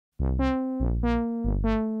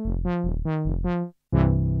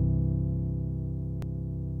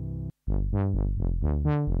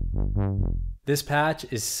This patch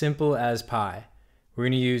is simple as pie. We're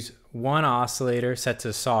going to use one oscillator set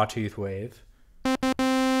to sawtooth wave.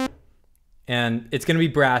 And it's going to be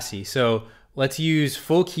brassy, so let's use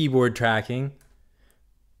full keyboard tracking.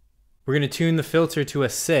 We're going to tune the filter to a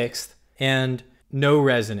 1/6 and no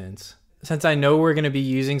resonance. Since I know we're going to be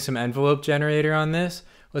using some envelope generator on this,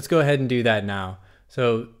 let's go ahead and do that now.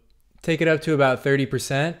 So take it up to about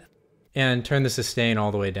 30% and turn the sustain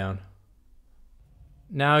all the way down.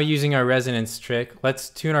 Now using our resonance trick, let's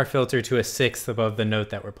tune our filter to a 1/6 above the note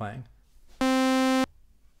that we're playing.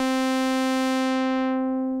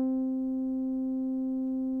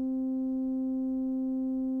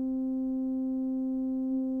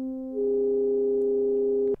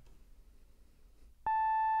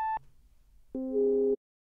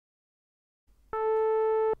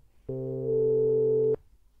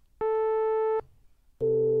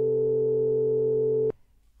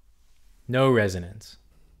 No resonance.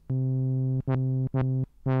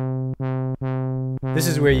 This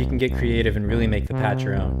is where you can get creative and really make the patch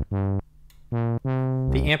your own.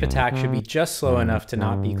 The amp attack should be just slow enough to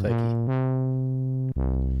not be clicky.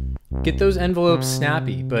 Get those envelopes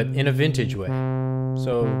snappy, but in a vintage way.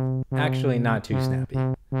 So actually not too snappy.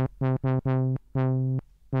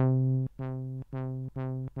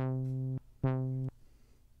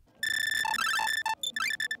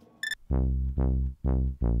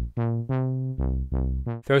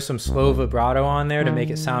 Throw some slow vibrato on there to make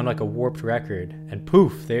it sound like a warped record, and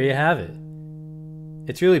poof, there you have it.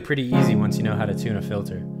 It's really pretty easy once you know how to tune a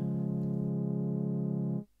filter.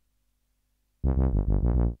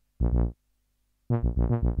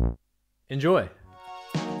 Enjoy!